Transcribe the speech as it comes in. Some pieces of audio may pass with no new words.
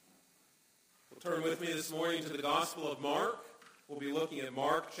Turn with me this morning to the Gospel of Mark. We'll be looking at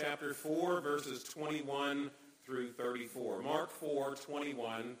Mark chapter 4, verses 21 through 34. Mark 4,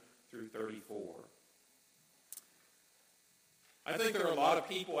 21 through 34. I think there are a lot of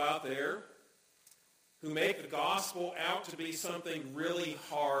people out there who make the gospel out to be something really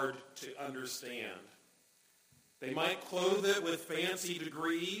hard to understand. They might clothe it with fancy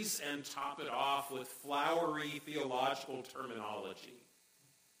degrees and top it off with flowery theological terminology.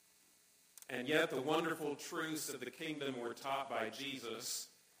 And yet the wonderful truths of the kingdom were taught by Jesus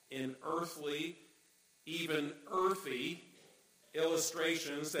in earthly, even earthy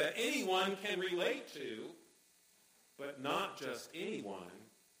illustrations that anyone can relate to, but not just anyone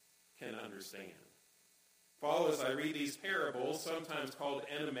can understand. Follow as I read these parables, sometimes called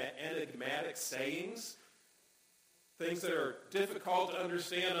enigmatic sayings, things that are difficult to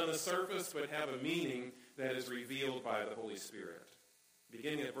understand on the surface but have a meaning that is revealed by the Holy Spirit.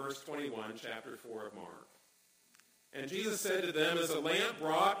 Beginning at verse 21, chapter 4 of Mark. And Jesus said to them, "Is a lamp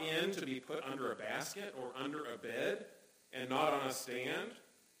brought in to be put under a basket or under a bed and not on a stand?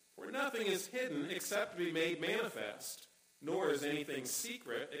 For nothing is hidden except to be made manifest, nor is anything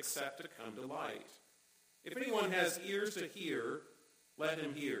secret except to come to light. If anyone has ears to hear, let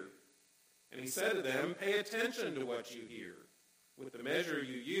him hear." And he said to them, "Pay attention to what you hear. With the measure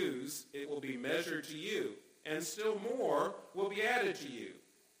you use, it will be measured to you, and still more will be added to you.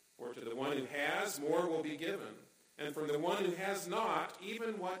 For to the one who has, more will be given. And from the one who has not,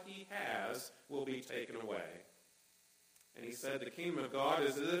 even what he has will be taken away." And he said, "The kingdom of God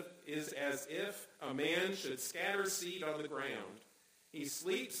is as if a man should scatter seed on the ground. He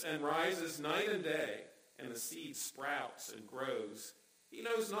sleeps and rises night and day, and the seed sprouts and grows. He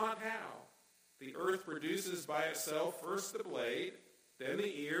knows not how. The earth produces by itself first the blade, then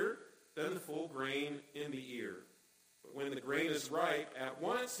the ear, then the full grain in the ear. But when the grain is ripe, at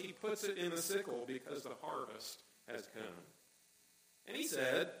once he puts it in the sickle, because the harvest has come." And he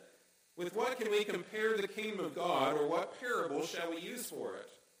said, "With what can we compare the kingdom of God, or what parable shall we use for it?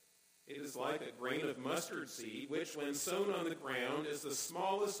 It is like a grain of mustard seed, which when sown on the ground is the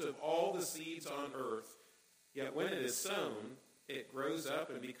smallest of all the seeds on earth. Yet when it is sown, it grows up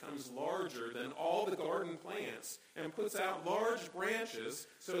and becomes larger than all the garden plants, and puts out large branches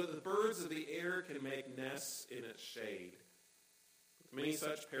so that the birds of the air can make nests in its shade." With many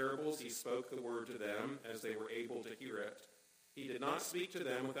such parables he spoke the word to them as they were able to hear it. He did not speak to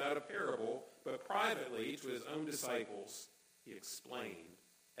them without a parable, but privately to his own disciples he explained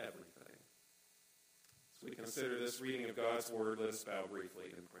everything. As we consider this reading of God's word, let us bow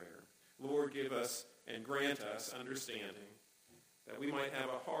briefly in prayer. Lord, give us and grant us understanding, that we might have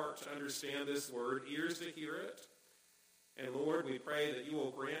a heart to understand this word, ears to hear it. And Lord, we pray that you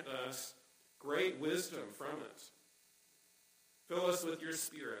will grant us great wisdom from it. Fill us with your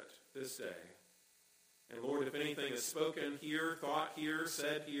Spirit this day. And Lord, if anything is spoken here, thought here,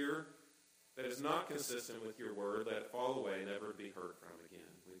 said here, that is not consistent with your word, let it fall away, never be heard from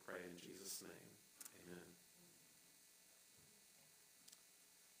again. We pray in Jesus' name. Amen.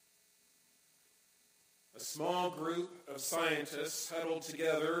 A small group of scientists huddled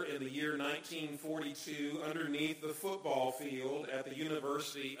together in the year 1942 underneath the football field at the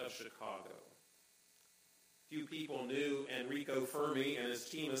University of Chicago. Few people knew Enrico Fermi and his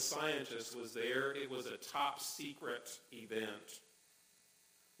team of scientists was there. It was a top secret event.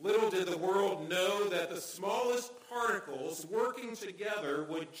 Little did the world know that the smallest particles working together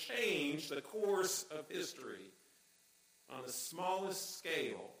would change the course of history. On the smallest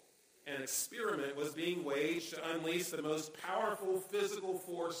scale, an experiment was being waged to unleash the most powerful physical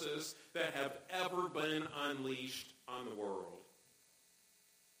forces that have ever been unleashed on the world.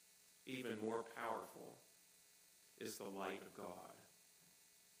 Even more powerful is the light of God.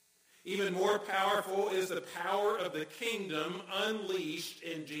 Even more powerful is the power of the kingdom unleashed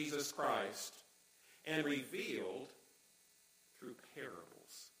in Jesus Christ and revealed through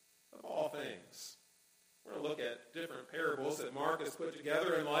parables of all things. We're going to look at different parables that Mark has put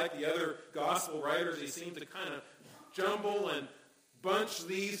together, and like the other gospel writers, he seems to kind of jumble and bunch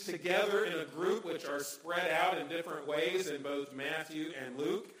these together in a group which are spread out in different ways in both Matthew and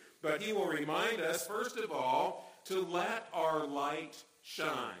Luke. But he will remind us, first of all, to let our light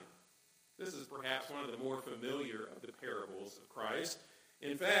shine. This is perhaps one of the more familiar of the parables of Christ.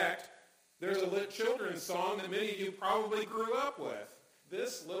 In fact, there's a children's song that many of you probably grew up with.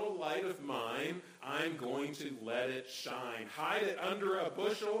 "This little light of mine, I'm going to let it shine. Hide it under a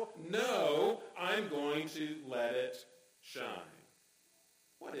bushel? No, I'm going to let it shine."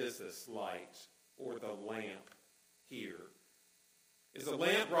 What is this light or the lamp here? Is the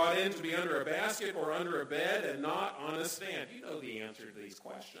lamp brought in to be under a basket or under a bed and not on a stand? You know the answer to these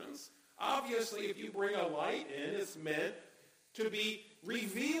questions. Obviously, if you bring a light in, it's meant to be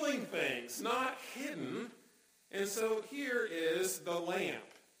revealing things, not hidden. And so here is the lamp.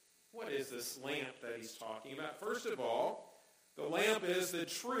 What is this lamp that he's talking about? First of all, the lamp is the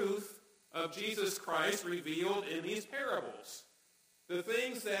truth of Jesus Christ revealed in these parables. The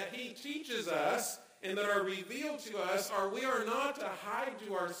things that he teaches us and that are revealed to us we are not to hide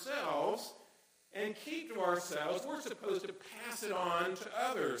to ourselves and keep to ourselves. We're supposed to pass it on to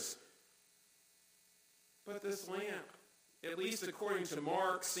others. But this lamp, at least according to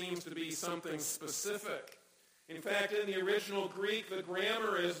Mark, seems to be something specific. In fact, in the original Greek, the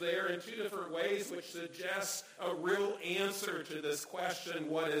grammar is there in two different ways, which suggests a real answer to this question,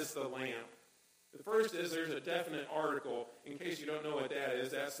 what is the lamp? The first is there's a definite article. In case you don't know what that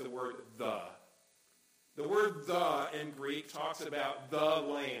is, that's the word the. The word the in Greek talks about the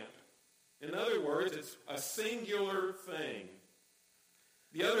lamp. In other words, it's a singular thing.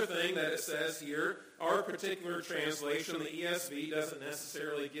 The other thing that it says here, our particular translation, the ESV, doesn't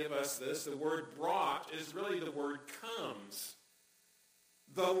necessarily give us this. The word brought is really the word comes.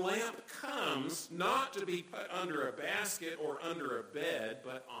 The lamp comes not to be put under a basket or under a bed,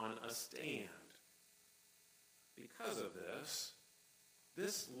 but on a stand. Because of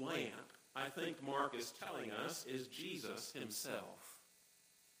this lamp, I think Mark is telling us, is Jesus himself.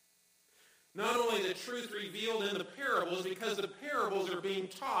 Not only the truth revealed in the parables, because the parables are being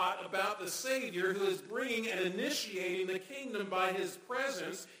taught about the Savior who is bringing and initiating the kingdom by his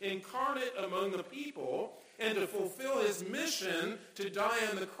presence incarnate among the people and to fulfill his mission to die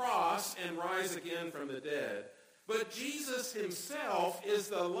on the cross and rise again from the dead. But Jesus himself is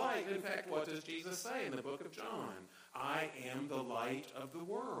the light. In fact, what does Jesus say in the book of John? I am the light of the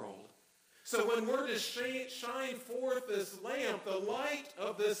world. So when we're to shine forth this lamp, the light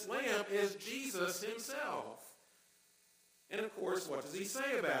of this lamp is Jesus himself. And of course, what does he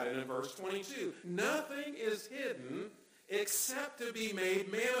say about it in verse 22? Nothing is hidden except to be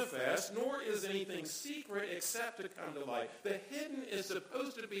made manifest, nor is anything secret except to come to light. The hidden is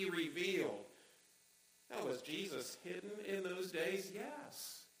supposed to be revealed. Now, was Jesus hidden in those days?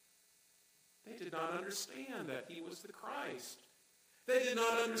 Yes. They did not understand that he was the Christ. They did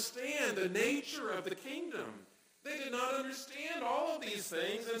not understand the nature of the kingdom. They did not understand all of these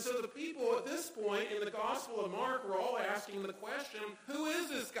things. And so the people at this point in the Gospel of Mark were all asking the question, who is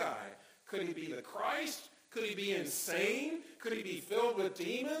this guy? Could he be the Christ? Could he be insane? Could he be filled with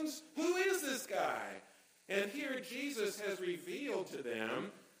demons? Who is this guy? And here Jesus has revealed to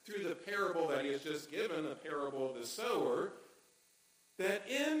them through the parable that he has just given, the parable of the sower, that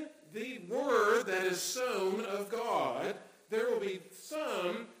in the word that is sown of God, there will be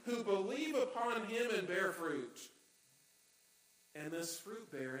some who believe upon him and bear fruit. And this fruit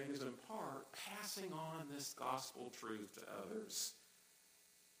bearing is in part passing on this gospel truth to others.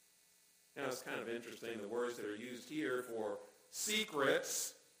 Now it's kind of interesting, the words that are used here for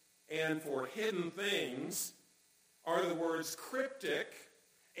secrets and for hidden things are the words cryptic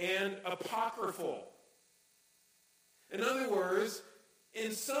and apocryphal. In other words,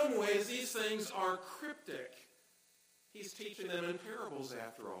 in some ways these things are cryptic. He's teaching them in parables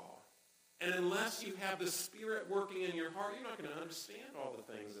after all. And unless you have the Spirit working in your heart, you're not going to understand all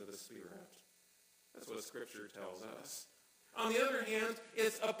the things of the Spirit. That's what Scripture tells us. On the other hand,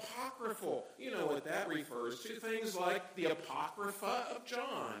 it's apocryphal. You know what that refers to. Things like the Apocrypha of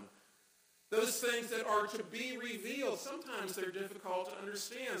John. Those things that are to be revealed. Sometimes they're difficult to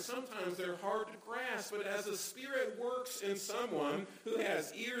understand. Sometimes they're hard to grasp. But as the Spirit works in someone who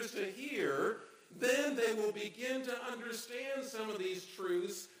has ears to hear, then they will begin to understand some of these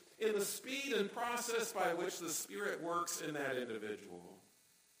truths in the speed and process by which the Spirit works in that individual.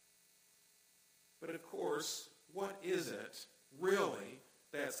 But of course, what is it really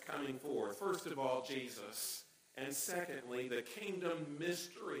that's coming forth? First of all, Jesus. And secondly, the kingdom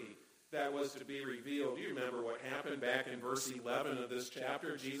mystery that was to be revealed. You remember what happened back in verse 11 of this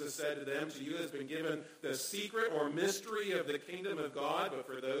chapter. Jesus said to them, to you has been given the secret or mystery of the kingdom of God, but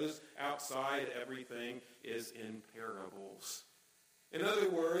for those outside, everything is in parables. In other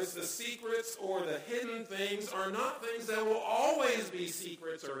words, the secrets or the hidden things are not things that will always be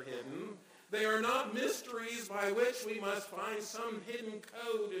secrets or hidden. They are not mysteries by which we must find some hidden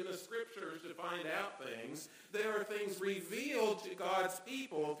code in the Scriptures to find out things. They are things revealed to God's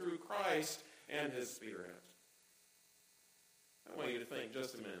people through Christ and his Spirit. I want you to think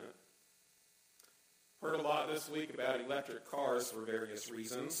just a minute. Heard a lot this week about electric cars for various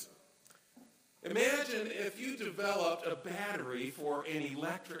reasons. Imagine if you developed a battery for an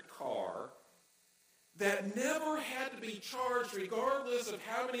electric car that never had to be charged regardless of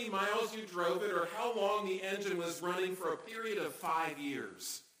how many miles you drove it or how long the engine was running for a period of 5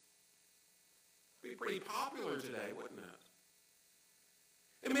 years. It'd be pretty popular today, wouldn't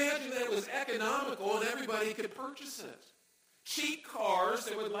it? Imagine that it was economical and everybody could purchase it. Cheap cars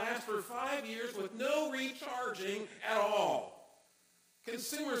that would last for 5 years with no recharging at all.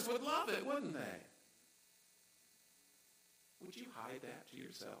 Consumers would love it, wouldn't they? Would you hide that to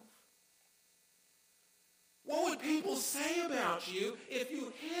yourself? What would people say about you if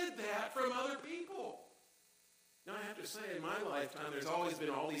you hid that from other people? Now, I have to say, in my lifetime, there's always been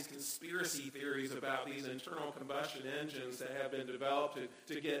all these conspiracy theories about these internal combustion engines that have been developed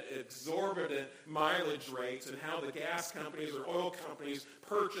to get exorbitant mileage rates, and how the gas companies or oil companies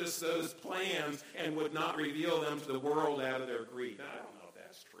purchase those plans and would not reveal them to the world out of their greed. Now, I don't know if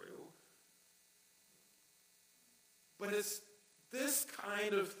that's true. But it's this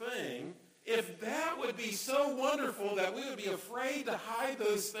kind of thing. If that would be so wonderful that we would be afraid to hide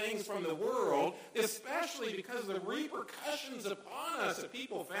those things from the world, especially because of the repercussions upon us if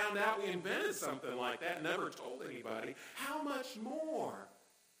people found out we invented something like that and never told anybody, how much more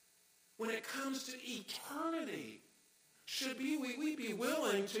when it comes to eternity should we be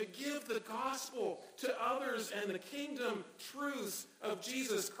willing to give the gospel to others and the kingdom truths of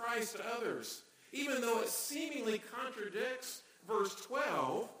Jesus Christ to others, even though it seemingly contradicts verse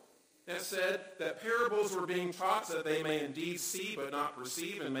 12, that said that parables were being taught so that they may indeed see but not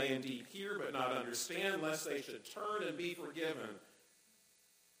perceive, and may indeed hear but not understand, lest they should turn and be forgiven.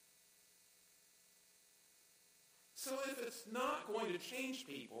 So if it's not going to change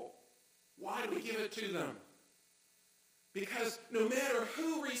people, why do we give it to them? Because no matter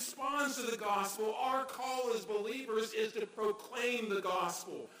who responds to the gospel, our call as believers is to proclaim the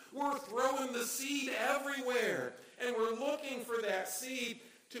gospel. We're throwing the seed everywhere, and we're looking for that seed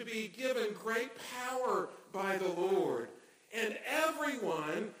to be given great power by the Lord. And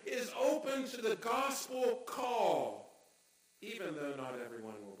everyone is open to the gospel call, even though not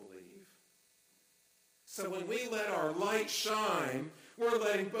everyone will believe. So when we let our light shine, we're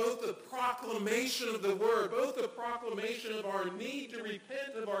letting both the proclamation of the word, both the proclamation of our need to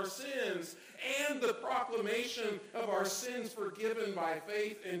repent of our sins, and the proclamation of our sins forgiven by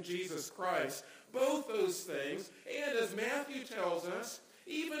faith in Jesus Christ, both those things, and as Matthew tells us,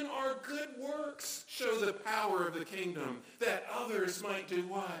 even our good works show the power of the kingdom, that others might do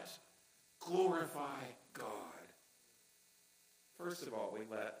what? Glorify God. First of all, we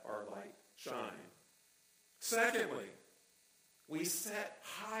let our light shine. Secondly, we set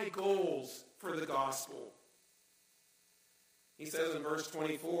high goals for the gospel. He says in verse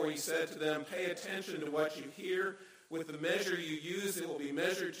 24, he said to them, "Pay attention to what you hear. With the measure you use, it will be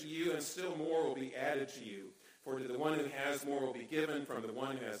measured to you, and still more will be added to you. For to the one who has more will be given, from the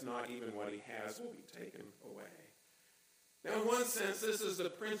one who has not, even what he has will be taken away." Now, in one sense, this is the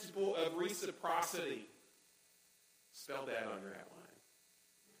principle of reciprocity. Spell that on your outline.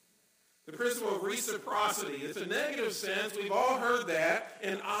 The principle of reciprocity. It's a negative sense. We've all heard that.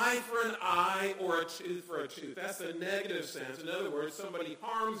 An eye for an eye or a tooth for a tooth. That's a negative sense. In other words, somebody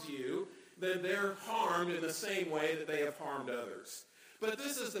harms you, then they're harmed in the same way that they have harmed others. But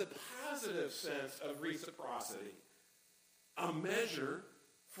this is the positive sense of reciprocity. A measure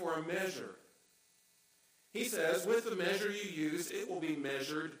for a measure. He says, with the measure you use, it will be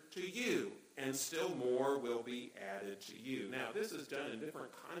measured to you, and still more will be added to you. Now, this is done in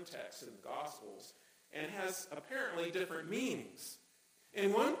different contexts in the Gospels and has apparently different meanings.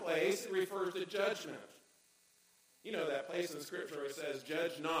 In one place, it refers to judgment. You know that place in Scripture where it says,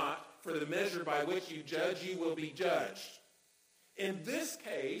 "Judge not, for the measure by which you judge, you will be judged." In this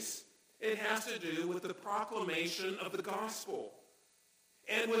case, it has to do with the proclamation of the gospel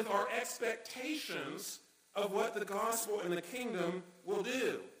and with our expectations of what the gospel and the kingdom will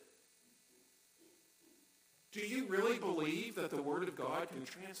do. Do you really believe that the Word of God can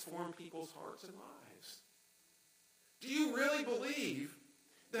transform people's hearts and lives? Do you really believe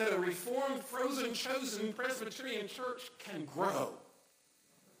that a Reformed, Frozen Chosen Presbyterian church can grow?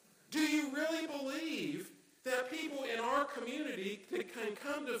 Do you really believe that people in our community can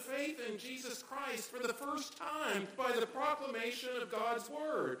come to faith in Jesus Christ for the first time by the proclamation of God's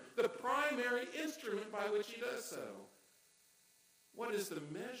Word, the primary instrument by which he does so? What is the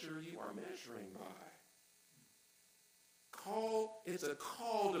measure you are measuring by? It's a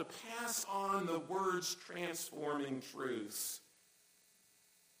call to pass on the Word's transforming truths.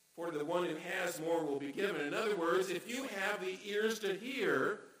 For the one who has more will be given. In other words, if you have the ears to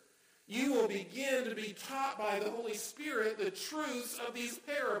hear, you will begin to be taught by the Holy Spirit the truths of these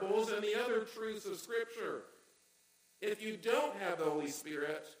parables and the other truths of Scripture. If you don't have the Holy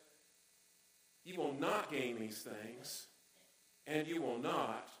Spirit, You will not gain these things, and you will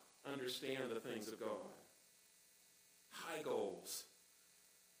not understand the things of God. High goals.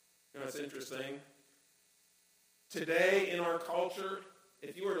 You know, it's interesting. Today in our culture,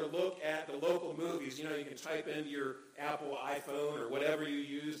 if you were to look at the local movies, you know, you can type into your Apple iPhone or whatever you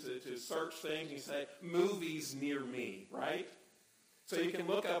use to search things, and you say, movies near me, right? So you can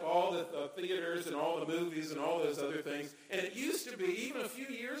look up all the theaters and all the movies and all those other things. And it used to be, even a few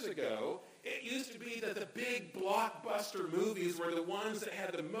years ago, it used to be that the big blockbuster movies were the ones that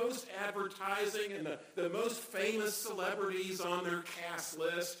had the most advertising and the most famous celebrities on their cast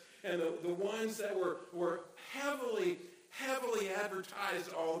list, and the ones that were heavily advertised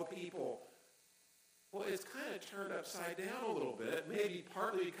to all the people. Well, it's kind of turned upside down a little bit, maybe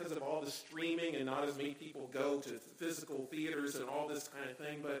partly because of all the streaming and not as many people go to physical theaters and all this kind of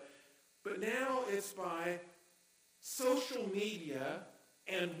thing. But now it's by social media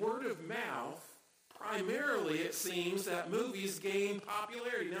and word of mouth. Primarily, it seems that movies gain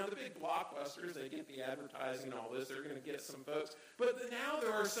popularity. Now, the big blockbusters, they get the advertising and all this. They're going to get some folks. But now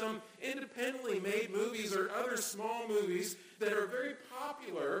there are some independently made movies or other small movies that are very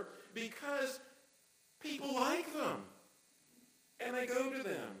popular because people like them, and they go to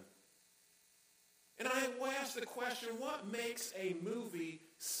them. And I will ask the question, what makes a movie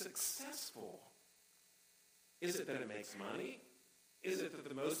successful? Is it that it makes money? Is it that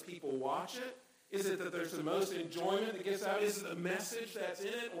the most people watch it? Is it that there's the most enjoyment that gets out? Is it the message that's in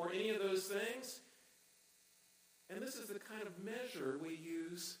it, or any of those things? And this is the kind of measure we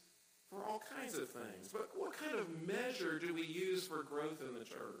use for all kinds of things. But what kind of measure do we use for growth in the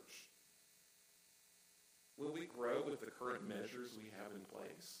church? Will we grow with the current measures we have in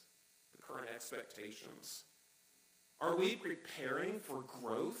place? The current expectations? Are we preparing for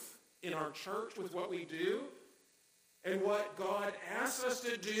growth in our church with what we do? And what God asks us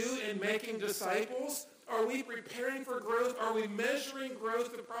to do in making disciples? Are we preparing for growth? Are we measuring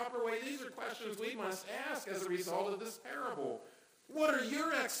growth the proper way? These are questions we must ask as a result of this parable. What are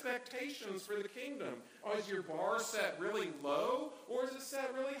your expectations for the kingdom? Is your bar set really low, or is it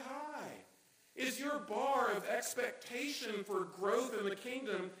set really high? Is your bar of expectation for growth in the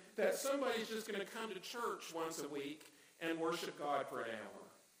kingdom that somebody's just going to come to church once a week and worship God for an hour?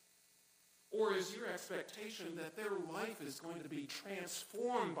 Or is your expectation that their life is going to be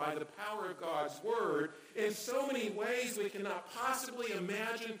transformed by the power of God's word in so many ways we cannot possibly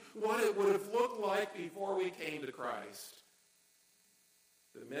imagine what it would have looked like before we came to Christ?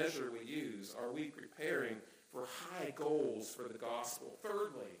 The measure we use, are we preparing for high goals for the gospel?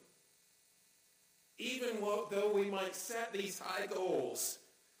 Thirdly, even though we might set these high goals,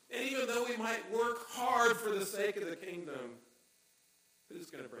 and even though we might work hard for the sake of the kingdom, who's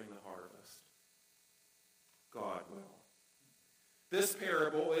going to bring the harvest? God will. This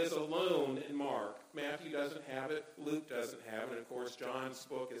parable is alone in Mark. Matthew doesn't have it. Luke doesn't have it. And of course, John's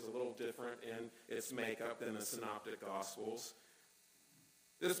book is a little different in its makeup than the synoptic gospels.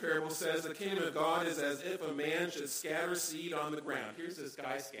 This parable says the kingdom of God is as if a man should scatter seed on the ground. Here's this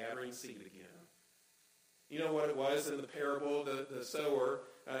guy scattering seed again. You know what it was in the parable, the sower?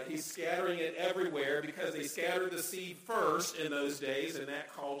 He's scattering it everywhere because they scattered the seed first in those days in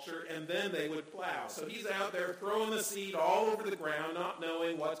that culture, and then they would plow. So he's out there throwing the seed all over the ground, not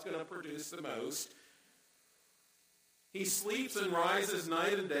knowing what's going to produce the most. He sleeps and rises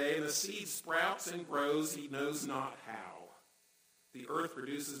night and day, and the seed sprouts and grows, he knows not how. The earth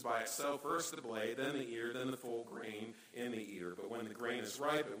produces by itself first the blade, then the ear, then the full grain in the ear. But when the grain is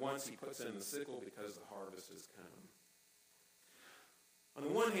ripe, at once he puts in the sickle because the harvest has come. On the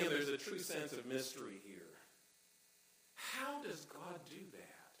one hand, there's a true sense of mystery here. How does God do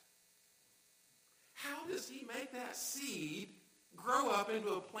that? How does he make that seed grow up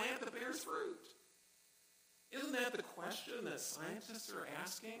into a plant that bears fruit? Isn't that the question that scientists are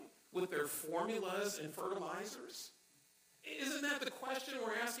asking with their formulas and fertilizers? Isn't that the question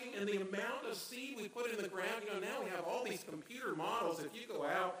we're asking? And the amount of seed we put in the ground, now we have all these computer models. If you go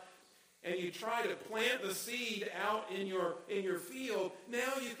out and you try to plant the seed out in your field,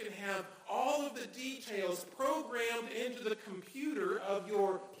 now you can have all of the details programmed into the computer of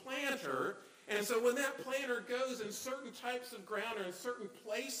your planter. And so when that planter goes in certain types of ground or in certain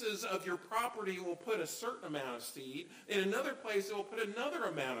places of your property, it will put a certain amount of seed. In another place, it will put another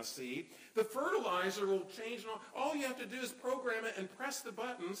amount of seed. The fertilizer will change. All you have to do is program it and press the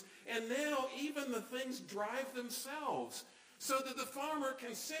buttons. And now even the things drive themselves so that the farmer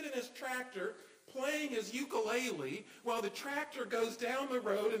can sit in his tractor playing his ukulele while the tractor goes down the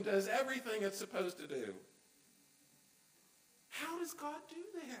road and does everything it's supposed to do. How does God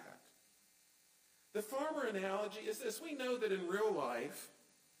do that? The farmer analogy is this. We know that in real life,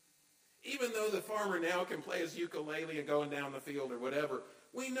 Even though the farmer now can play his ukulele and going down the field or whatever,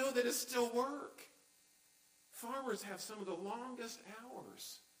 we know that it's still work. Farmers have some of the longest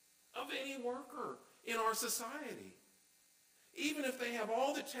hours of any worker in our society. Even if they have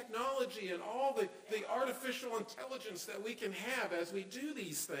all the technology and all the artificial intelligence that we can have as we do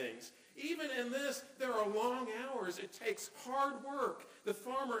these things, even in this, there are long hours. It takes hard work. The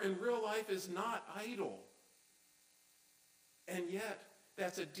farmer in real life is not idle. And yet,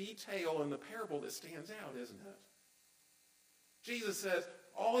 that's a detail in the parable that stands out, isn't it? Jesus says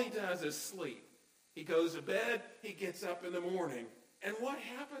all he does is sleep. He goes to bed, he gets up in the morning. And what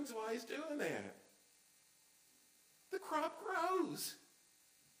happens while he's doing that? The crop grows.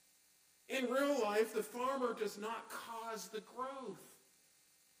 In real life, the farmer does not cause the growth.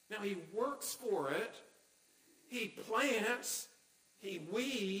 Now, he works for it. He plants. He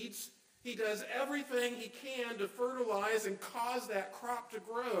weeds. He does everything he can to fertilize and cause that crop to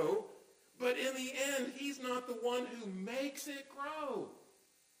grow. But in the end, he's not the one who makes it grow.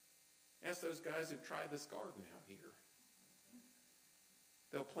 Ask those guys who've tried this garden out here.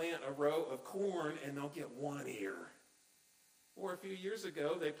 They'll plant a row of corn and they'll get one ear. Or a few years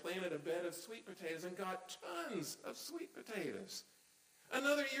ago, they planted a bed of sweet potatoes and got tons of sweet potatoes.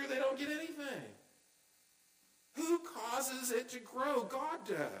 Another year, they don't get anything. Who causes it to grow? God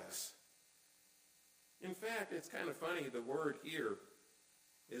does. In fact, it's kind of funny, the word here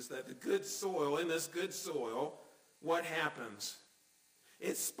is that the good soil, in this good soil, what happens?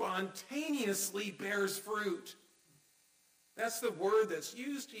 It spontaneously bears fruit. That's the word that's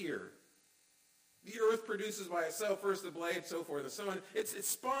used here. The earth produces by itself first the blade, so forth and so on. It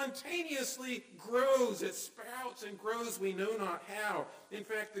spontaneously grows. It sprouts and grows, we know not how. In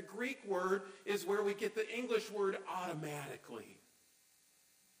fact, the Greek word is where we get the English word automatically.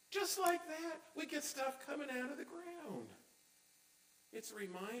 Just like that, we get stuff coming out of the ground. It's a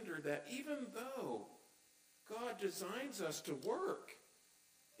reminder that even though God designs us to work,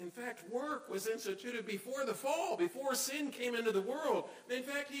 in fact, work was instituted before the fall, before sin came into the world. In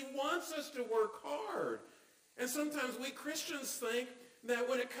fact, he wants us to work hard. And sometimes we Christians think that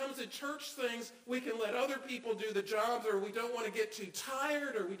when it comes to church things, we can let other people do the jobs, or we don't want to get too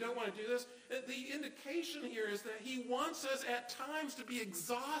tired, or we don't want to do this. The indication here is that he wants us at times to be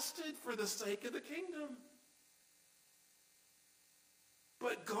exhausted for the sake of the kingdom.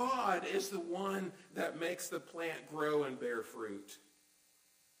 But God is the one that makes the plant grow and bear fruit.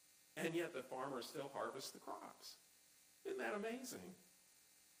 And yet the farmer still harvests the crops. Isn't that amazing?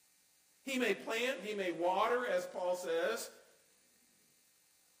 He may plant, he may water, as Paul says,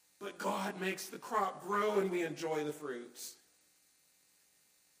 but God makes the crop grow and we enjoy the fruits.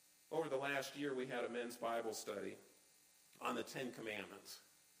 Over the last year, we had a men's Bible study on the Ten Commandments.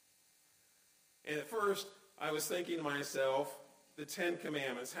 And at first, I was thinking to myself, the Ten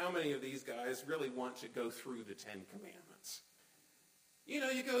Commandments, how many of these guys really want to go through the Ten Commandments? You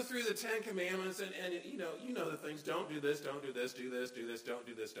know, you go through the Ten Commandments and you know the things, don't do this, don't do this, do this, do this, don't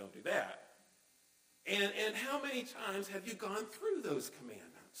do this, don't do that. And how many times have you gone through those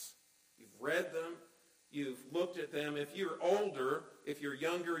commandments? You've read them, you've looked at them. If you're older, if you're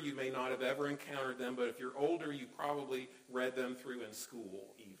younger, you may not have ever encountered them, but if you're older, you probably read them through in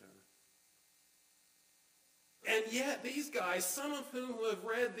school even. And yet these guys, some of whom have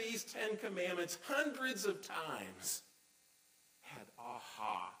read these Ten Commandments hundreds of times, had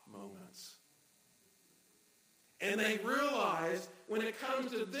aha moments. And they realized when it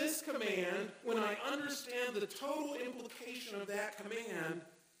comes to this command, when I understand the total implication of that command,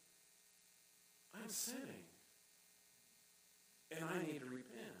 I'm sinning. And I need to repent.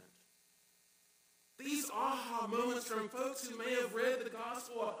 These aha moments from folks who may have read the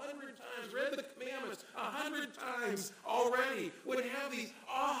gospel 100 times, read the commandments 100 times already, would have these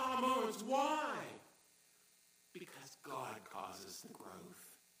aha moments. Why? Because God causes the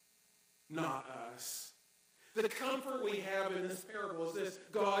growth, not us. The comfort we have in this parable is this: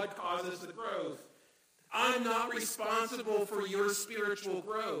 God causes the growth. I'm not responsible for your spiritual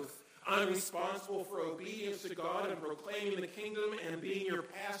growth. I'm responsible for obedience to God and proclaiming the kingdom and being your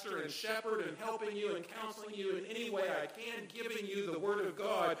pastor and shepherd and helping you and counseling you in any way I can, giving you the word of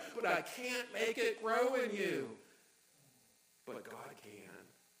God, but I can't make it grow in you. But God can.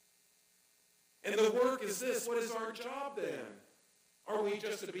 And the work is this: what is our job then? Are we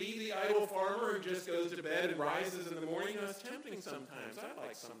just to be the idle farmer who just goes to bed and rises in the morning? You know, it's tempting sometimes. I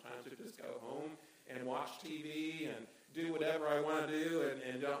like sometimes to just go home and watch TV and do whatever I want to do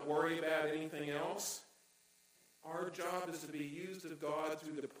and don't worry about anything else. Our job is to be used of God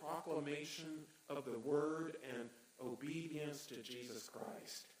through the proclamation of the word and obedience to Jesus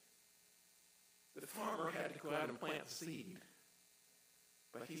Christ. The farmer had to go out and plant seed.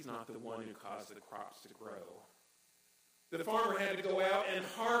 but he's not the one who caused the crops to grow. The farmer had to go out and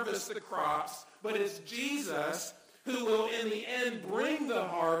harvest the crops, but it's Jesus who will in the end bring the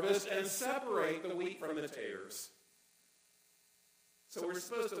harvest and separate the wheat from the tares. So we're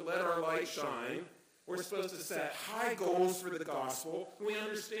supposed to let our light shine. We're supposed to set high goals for the gospel. We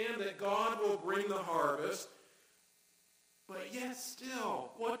understand that God will bring the harvest. But yet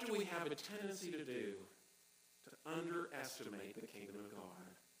still, what do we have a tendency to do? To underestimate the kingdom of God.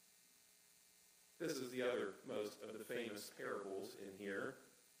 This is the other most of the famous parables in here,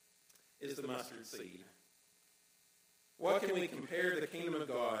 is the mustard seed. What can we compare to the kingdom of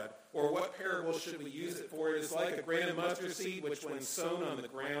God? Or what parable should we use it for? It is like a grain of mustard seed, which when sown on the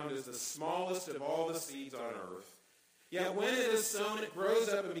ground is the smallest of all the seeds on earth. Yet when it is sown, it grows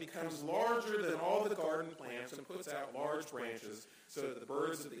up and becomes larger than all the garden plants and puts out large branches so that the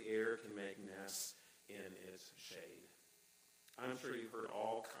birds of the air can make nests in its shade. I'm sure you've heard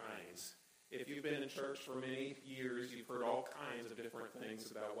all kinds. If you've been in church for many years, you've heard all kinds of different things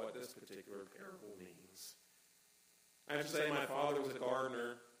about what this particular parable means. I have to say my father was a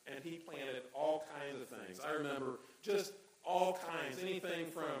gardener, and he planted all kinds of things. I remember just all kinds, anything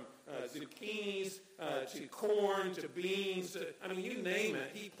from zucchinis to corn to beans. You name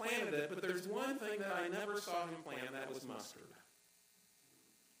it. He planted it, but there's one thing that I never saw him plant, and that was mustard.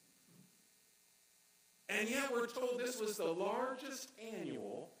 And yet we're told this was the largest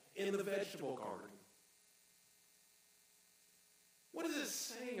annual in the vegetable garden. What is it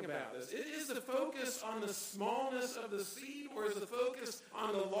saying about this? Is the focus on the smallness of the seed, or is the focus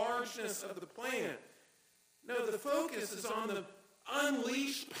on the largeness of the plant? No, the focus is on the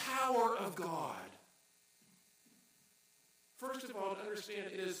unleashed power of God. First of all, to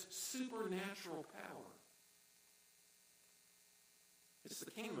understand, it is supernatural power. It's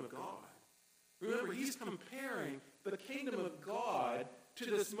the kingdom of God. Remember, he's comparing the kingdom of God to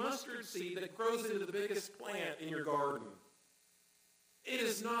this mustard seed that grows into the biggest plant in your garden. It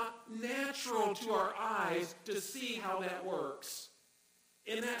is not natural to our eyes to see how that works.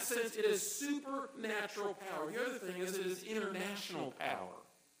 In that sense, it is supernatural power. The other thing is it is international power.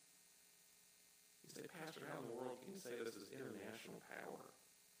 You say, Pastor, how in the world can you say this is international power?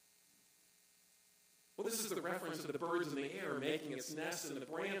 Well, this is the reference to the birds in the air making its nests in the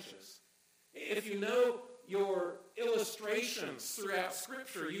branches. If you know your illustrations throughout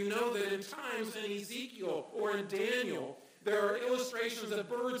Scripture, you know that in times in Ezekiel or in Daniel, there are illustrations of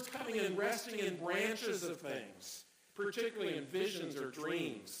birds coming and resting in branches of things, particularly in visions or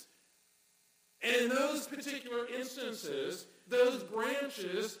dreams. And in those particular instances, those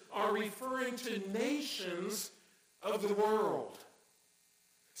branches are referring to nations of the world.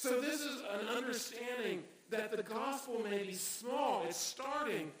 So this is an understanding that the gospel may be small. It's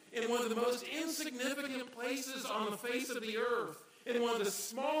starting in one of the most insignificant places on the face of the earth, in one of the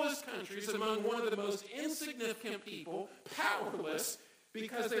smallest countries, among one of the most insignificant people, powerless,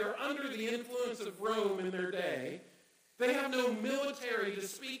 because they are under the influence of Rome in their day. They have no military to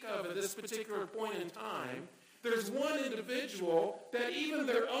speak of at this particular point in time. There's one individual that even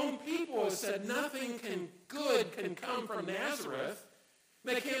their own people have said nothing good can come from Nazareth.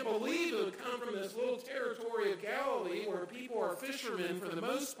 They can't believe it would come from this little territory of Galilee where people are fishermen for the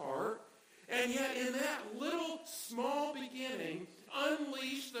most part. And yet in that little small beginning,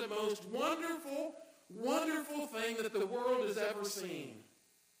 unleashed the most wonderful, wonderful thing that the world has ever seen.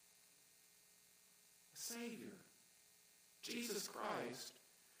 A Savior, Jesus Christ,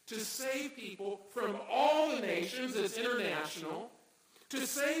 to save people from all the nations, it's international, to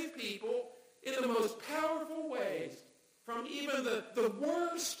save people in the most powerful ways from even the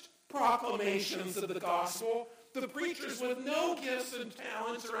worst proclamations of the gospel. The preachers with no gifts and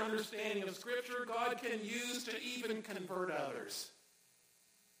talents or understanding of Scripture, God can use to even convert others.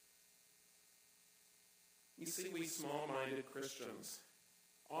 You see, we small-minded Christians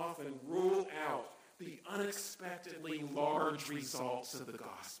often rule out the unexpectedly large results of the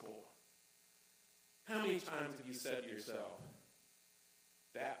gospel. How many times have you said to yourself,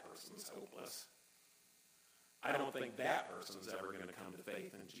 that person's hopeless? I don't think that person's ever going to come to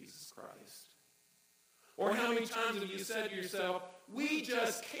faith in Jesus Christ. Or how many times have you said to yourself, we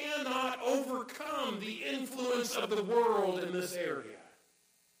just cannot overcome the influence of the world in this area?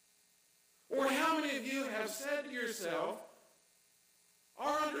 Or how many of you have said to yourself,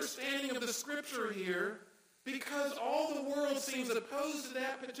 our understanding of the Scripture here, because all the world seems opposed to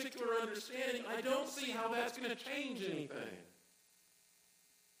that particular understanding, I don't see how that's going to change anything.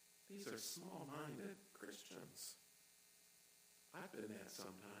 These are small-minded Christians. I've been that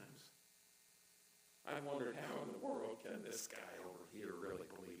sometimes. I've wondered how in the world can this guy over here really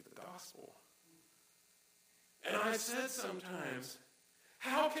believe the gospel? And I've said sometimes,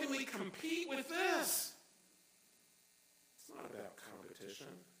 How can we compete with this? It's not about competition.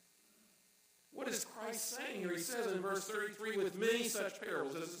 What is Christ saying here? He says in verse 33, with many such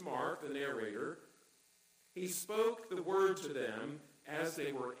parables, this is Mark, the narrator, he spoke the word to them as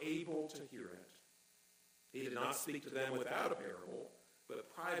they were able to hear it. He did not speak to them without a parable, but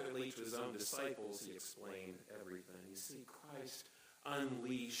privately to his own disciples he explained everything. You see, Christ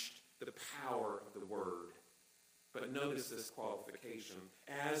unleashed the power of the word. But notice this qualification,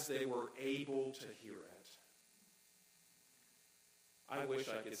 as they were able to hear it. I wish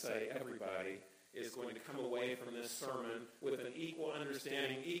I could say everybody is going to come away from this sermon with an equal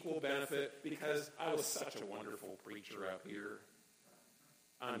understanding, equal benefit, because I was such a wonderful preacher up here.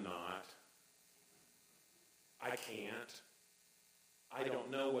 I'm not. I can't. I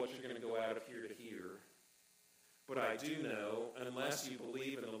don't know what you're going to go out of here to hear. But I do know, unless you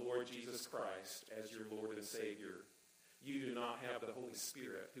believe in the Lord Jesus Christ as your Lord and Savior, you do not have the Holy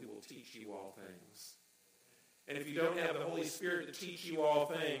Spirit who will teach you all things. And if you don't have the Holy Spirit to teach you all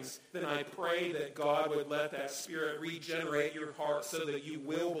things, then I pray that God would let that Spirit regenerate your heart so that you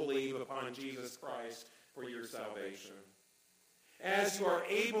will believe upon Jesus Christ for your salvation. As you are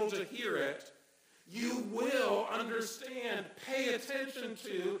able to hear it, you will understand, pay attention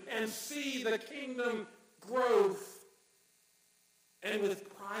to, and see the kingdom growth, and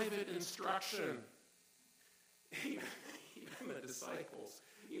with private instruction. Even the disciples,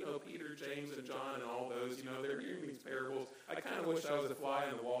 Peter, James, and John, and all those, they're hearing these parables. I kind of wish I was a fly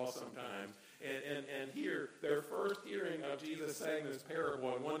on the wall sometimes. And here, their first hearing of Jesus saying this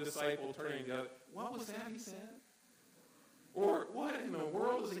parable, and one disciple turning to the other, what was that he said? Or what in the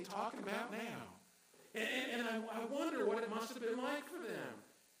world is he talking about now? And I wonder what it must have been like for them.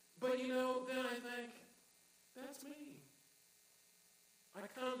 But, then I think, that's me. I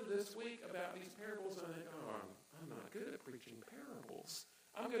come to this week about these parables and I think, I'm not good at preaching parables.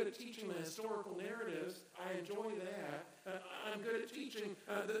 I'm good at teaching the historical narratives. I enjoy that. I'm good at teaching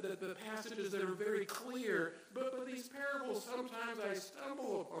the passages that are very clear. But these parables sometimes I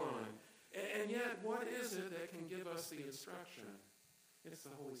stumble upon. And yet, what is it that can give us the instruction? It's the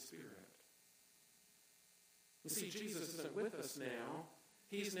Holy Spirit. You see, Jesus isn't with us now.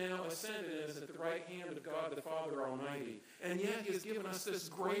 He's now ascended and is at the right hand of God the Father Almighty. And yet he has given us this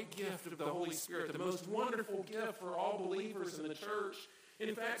great gift of the Holy Spirit, the most wonderful gift for all believers in the church.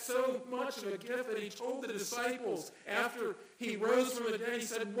 In fact, so much of a gift that he told the disciples after he rose from the dead, he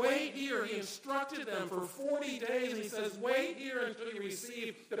said, wait here. He instructed them for 40 days, and he says, wait here until you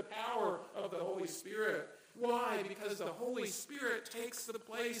receive the power of the Holy Spirit. Why? Because the Holy Spirit takes the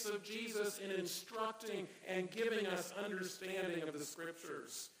place of Jesus in instructing and giving us understanding of the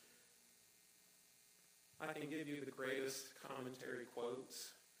Scriptures. I can give you the greatest commentary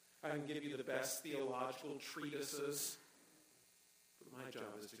quotes. I can give you the best theological treatises. But my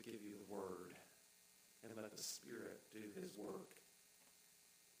job is to give you the Word and let the Spirit do His work.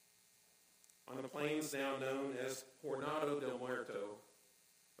 On the plains now known as Jornada del Muerto,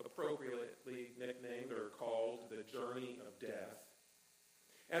 appropriately nicknamed or called the Journey of Death.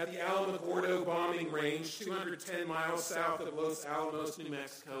 At the Alamogordo bombing range, 210 miles south of Los Alamos, New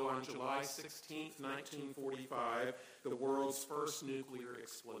Mexico, on July 16, 1945, the world's first nuclear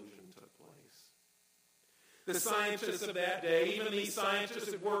explosion took place. The scientists of that day, even these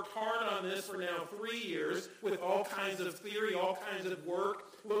scientists have worked hard on this for now 3 years with all kinds of theory, all kinds of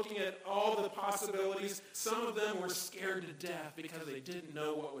work, looking at all the possibilities. Some of them were scared to death because they didn't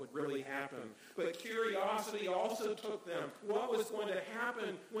know what would really happen. But curiosity also took them. What was going to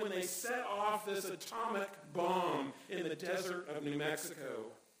happen when they set off this atomic bomb in the desert of New Mexico?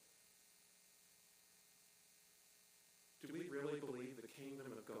 Do we really believe the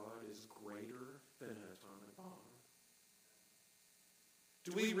kingdom of God is greater than an atomic bomb?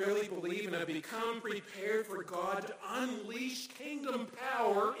 Do we really believe and have become prepared for God to unleash kingdom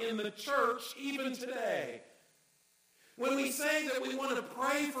power in the church even today? When we say that we want to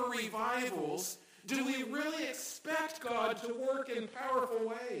pray for revivals, do we really expect God to work in powerful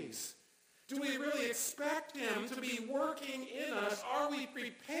ways? Do we really expect Him to be working in us? Are we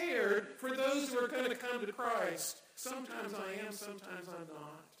prepared for those who are going to come to Christ? Sometimes I am, sometimes I'm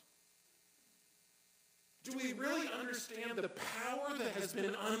not. Do we really understand the power that has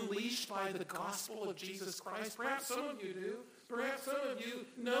been unleashed by the gospel of Jesus Christ? Perhaps some of you do. Perhaps some of you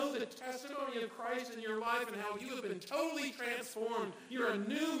know the testimony of Christ in your life and how you have been totally transformed. You're a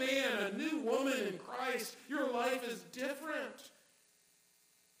new man, a new woman in Christ. Your life is different.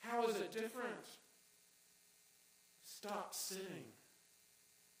 How is it different? Stop sinning.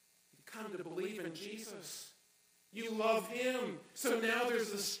 You come to believe in Jesus. You love Him. So now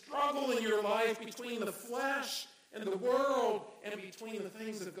there's a struggle in your life between the flesh and the world and between the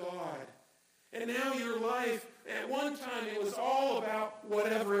things of God. And now your life, at one time it was all about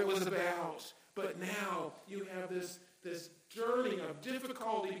whatever it was about. But now you have this journey of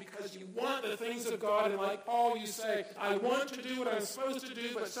difficulty because you want the things of God. And like Paul, you say, I want to do what I'm supposed to do,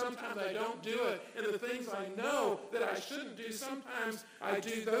 but sometimes I don't do it. And the things I know that I shouldn't do, sometimes I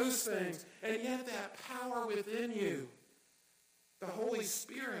do those things. And yet that power within you, the Holy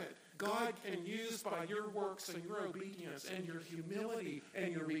Spirit, God can use by your works and your obedience and your humility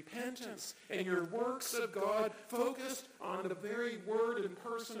and your repentance and your works of God focused on the very word and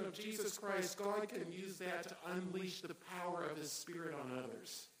person of Jesus Christ. God can use that to unleash the power of his Spirit on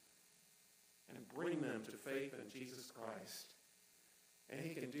others and bring them to faith in Jesus Christ. And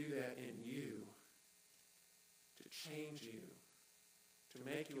he can do that in you, to change you, to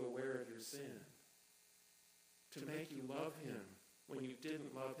make you aware of your sin, to make you love him when you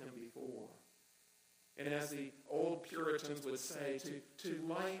didn't love him before. And as the old Puritans would say, to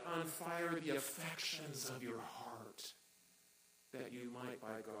light on fire the affections of your heart, that you might,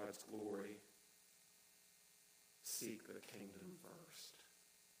 by God's glory, seek the kingdom first.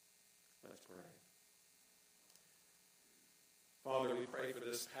 Let's pray. Father, we pray for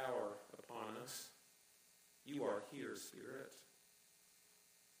this power upon us. You are here, Spirit.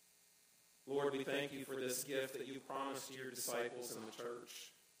 Lord, we thank you for this gift that you promised to your disciples in the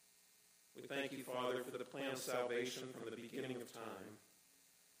church. We thank you, Father, for the plan of salvation from the beginning of time.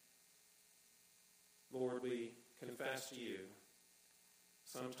 Lord, we confess to you,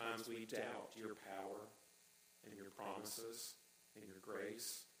 sometimes we doubt your power and your promises and your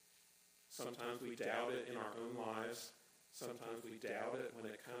grace. Sometimes we doubt it in our own lives. Sometimes we doubt it when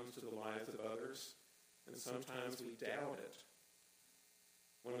it comes to the lives of others. And sometimes we doubt it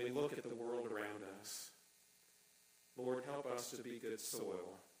when we look at the world around us. Lord, help us to be good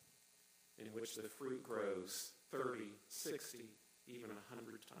soil in which the fruit grows 30, 60, even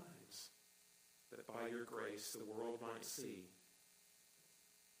 100 times, that by your grace the world might see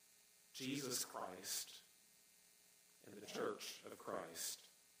Jesus Christ and the church of Christ,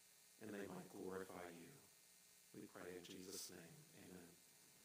 and they might glorify you. We pray in Jesus' name.